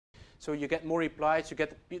so you get more replies, you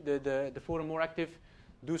get the forum more active,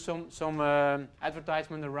 do some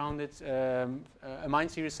advertisement around it, a Mind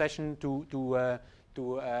Series session to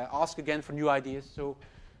ask again for new ideas. So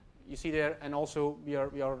you see there, and also we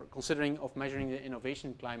are considering of measuring the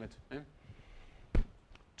innovation climate.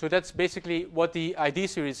 So that's basically what the ID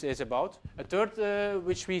series is about. A third,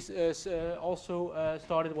 which we also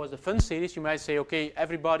started, was the fun series. You might say, okay,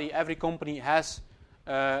 every company has,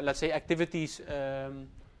 let's say, activities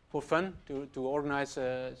for fun to organize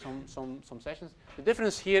some sessions. The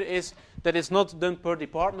difference here is that it's not done per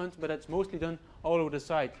department, but it's mostly done all over the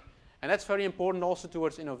site. And that's very important also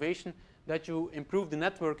towards innovation, that you improve the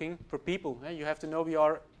networking for people. You have to know we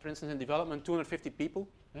are, for instance, in development, 250 people.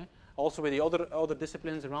 Also with the other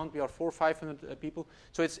disciplines around, we are 400 or 500 people.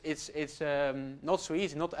 So it's not so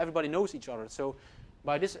easy. Not everybody knows each other. So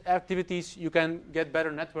by these activities, you can get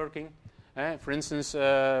better networking. For instance,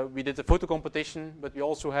 we did a photo competition, but we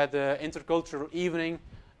also had an intercultural evening.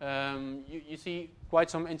 You see quite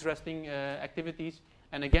some interesting activities.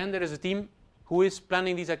 And again, there is a team who is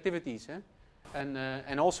planning these activities.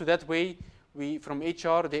 And also that way, we from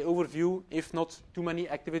HR, they overview if not too many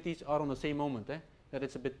activities are on the same moment. That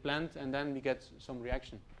it's a bit planned, and then we get some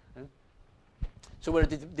reaction. So where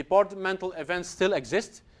the departmental events still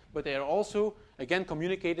exist, but they are also, again,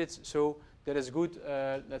 communicated, so there is good,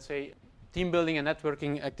 let's say, team building and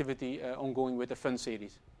networking activity ongoing with the fun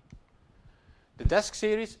series. The desk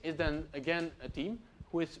series is then, again, a team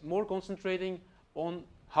who is more concentrating on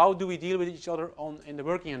how do we deal with each other in the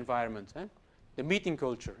working environment. The meeting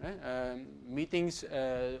culture, meetings,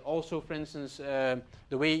 also, for instance,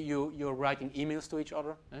 the way you're writing emails to each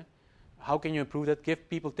other. How can you improve that? Give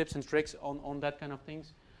people tips and tricks on that kind of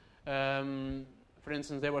things. For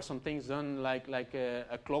instance, there were some things done like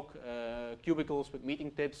a clock, cubicles with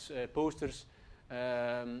meeting tips, posters,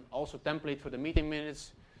 also template for the meeting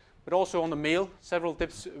minutes, but also on the mail, several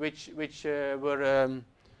tips which were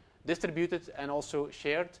distributed and also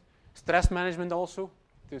shared. Stress management also.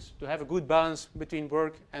 To have a good balance between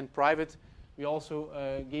work and private. We also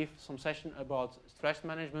gave some session about stress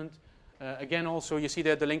management. Again, also you see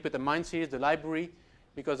there the link with the Mind Series, the library,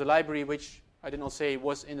 because the library, which I did not say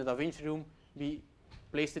was in the Da Vinci room, we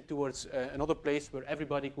placed it towards another place where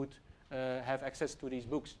everybody could have access to these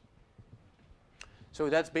books. So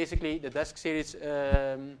that's basically the desk series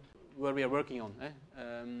where we are working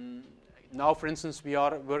on. Now, for instance, we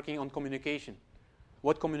are working on communication.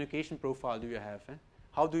 What communication profile do you have?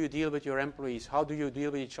 How do you deal with your employees? How do you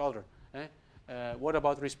deal with each other? What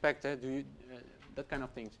about respect? That kind of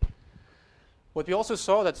things. What we also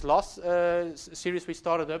saw, that's last series we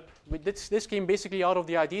started up, this came basically out of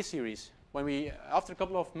the idea series. When after a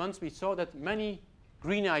couple of months, we saw that many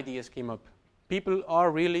green ideas came up. People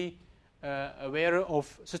are really aware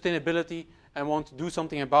of sustainability and want to do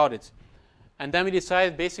something about it. And then we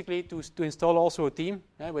decided basically to install also a team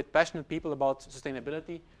with passionate people about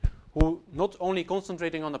sustainability, who not only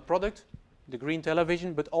concentrating on the product, the green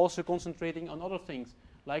television, but also concentrating on other things,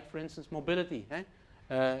 like, for instance, mobility,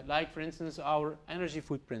 like, for instance, our energy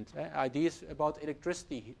footprint, ideas about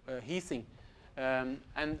electricity, heating,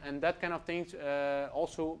 and that kind of things,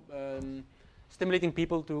 also stimulating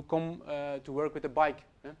people to come to work with a bike.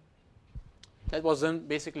 That was done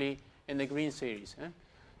basically in the green series.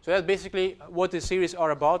 So that's basically what the series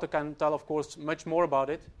are about. I can tell, of course, much more about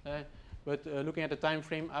it. But looking at the time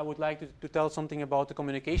frame, I would like to tell something about the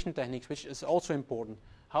communication techniques, which is also important.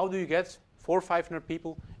 How do you get 400 or 500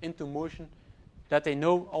 people into motion, that they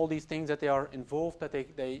know all these things, that they are involved, that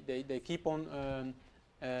they keep on,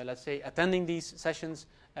 let's say, attending these sessions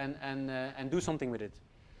and do something with it.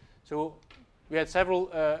 So we had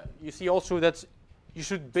several. You see also that you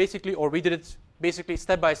should basically, or we did it basically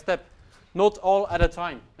step by step, not all at a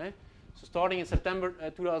time. So starting in September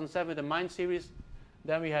 2007 with the Mind series.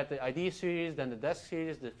 Then we had the idea series, then the desk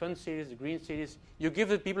series, the fun series, the green series. You give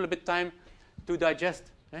the people a bit time to digest,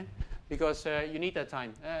 because you need that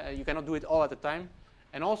time. You cannot do it all at a time.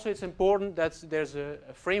 And also it's important that there's a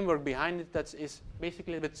framework behind it that is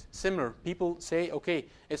basically a bit similar. People say, okay,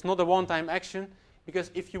 it's not a one-time action, because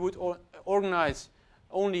if you would organize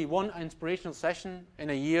only one inspirational session in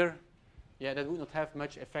a year, that would not have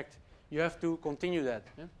much effect. You have to continue that.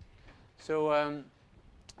 So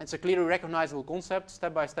it's a clearly recognizable concept,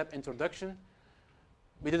 step-by-step introduction.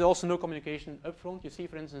 We did also no communication up front. You see,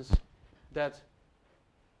 for instance, that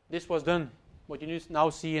this was done. What you now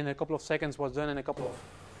see in a couple of seconds was done in a couple of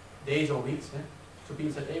days or weeks. So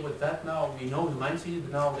people said, hey, with that now, we know the Mind series,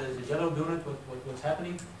 but now there's a yellow donut, what's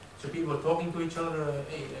happening? So people were talking to each other,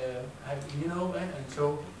 hey, you know, and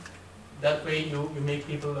so that way you make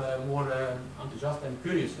people more enthusiastic and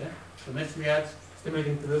curious. The next we had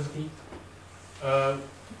stimulating curiosity.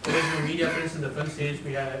 Original media, for instance, the fun series,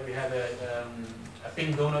 we had a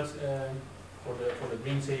pink donut for the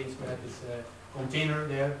green series. We had this container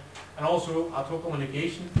there, and also ad hoc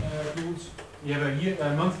communication tools. We have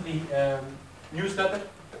a monthly newsletter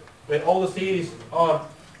where all the series are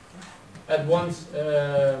at once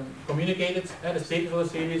communicated, the status of the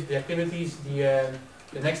series, the activities, the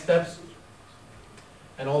next steps,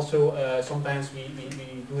 and also sometimes we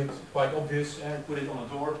do it quite obvious and put it on a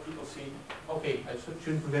door. People see, okay, I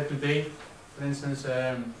shouldn't forget today, for instance,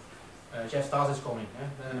 Chef Stas is coming.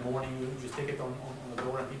 Then in the morning you stick it on the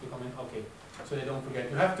door and people come in, okay, so they don't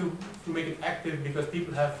forget. You have to make it active because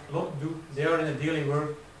people have a lot to do. They are in a daily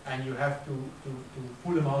work and you have to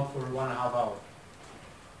pull them out for 1.5 hours.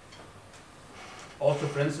 Also,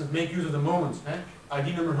 for instance, make use of the moments.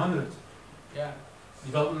 ID number 100. Yeah.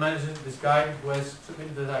 Development manager, this guy who has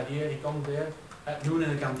submitted this idea, he comes there at noon in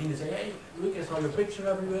the canteen and say, hey, look, I saw your picture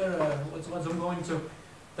everywhere, what's ongoing. So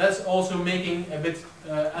that's also making a bit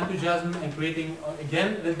enthusiasm and creating,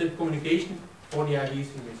 again, a little bit of communication for the ID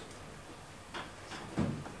series.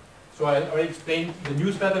 So I already explained the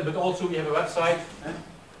newsletter, but also we have a website,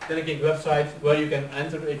 dedicated website, where you can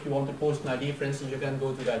enter if you want to post an idea. For instance, you can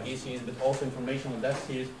go to the ID series, but also information on that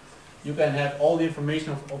series. You can have all the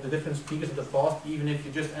information of the different speakers of the past. Even if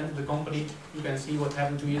you just enter the company, you can see what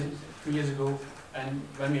happened 2 years ago. And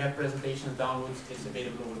when we have presentations downloads, it's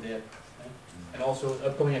available over there. And also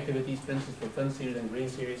upcoming activities, for instance, for Fun Series and Green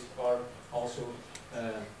Series, are also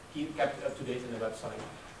kept up to date in the website.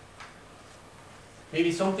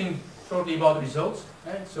 Maybe something shortly about the results.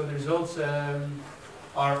 So the results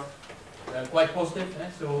are quite positive.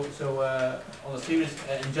 So on the series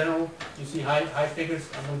in general, you see high figures.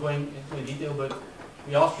 I'm not going into detail, but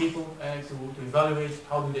we ask people to evaluate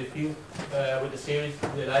how do they feel with the series, do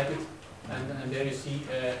they like it, and there you see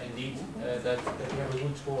indeed that we have a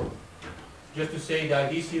good score. Just to say, the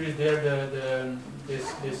ID series there,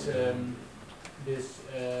 this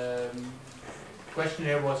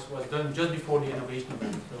questionnaire was done just before the innovation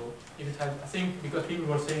event. So if it had, I think, because people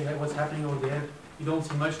were saying, hey, what's happening over there, you don't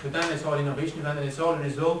see much, but then I saw the innovation event and I saw the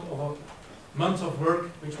result of months of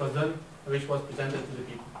work which was done, which was presented to the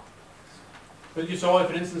people. But you saw,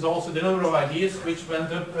 for instance, also the number of ideas which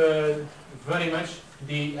went up very much.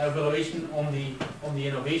 The evaluation on the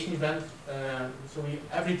innovation event. So we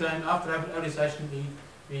every time after every session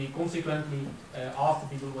we consequently ask the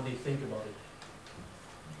people what they think about it.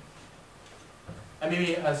 And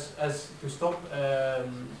maybe as to stop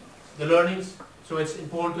the learnings. So it's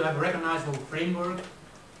important to have a recognizable framework.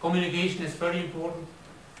 Communication is very important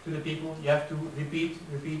to the people. You have to repeat,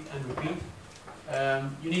 and repeat.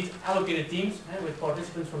 You need allocated teams with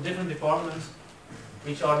participants from different departments,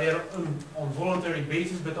 which are there on voluntary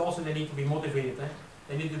basis, but also they need to be motivated.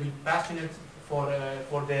 They need to be passionate for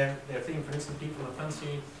their thing. For instance, people in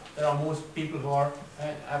fancy, there are most people who are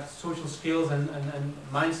have social skills and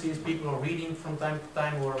mind skills, people who are reading from time to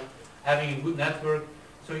time or having a good network.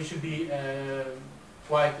 So you should be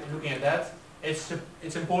quite looking at that.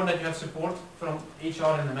 It's important that you have support from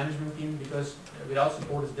HR and the management team, because without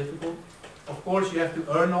support it's difficult. Of course, you have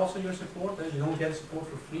to earn also your support. You don't get support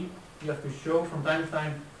for free. You have to show from time to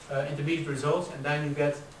time intermediate results, and then you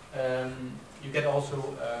get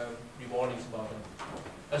also rewardings about them.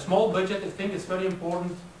 A small budget, I think it's very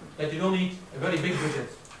important that you don't need a very big budget.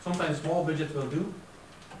 Sometimes small budget will do,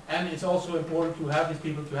 and it's also important to have these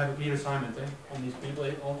people to have a clear assignment on these people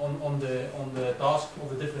on the task of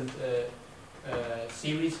the different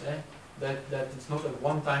series. That it's not a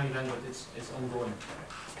one-time event, but it's ongoing.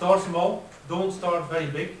 Start small, don't start very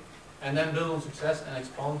big, and then build on success and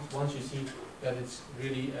expand once you see that it's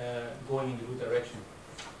really going in the good direction.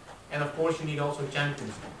 And of course you need also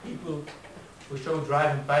champions, people who show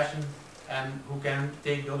drive and passion and who can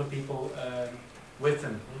take the other people with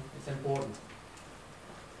them. It's important.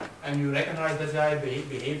 And you recognize desired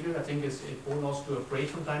behavior. I think it's important also to appraise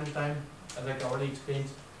from time to time, as I already explained,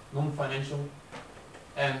 non-financial.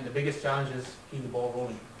 And the biggest challenge is keep the ball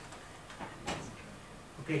rolling.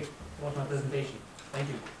 Okay, that was my presentation. Thank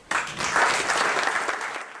you.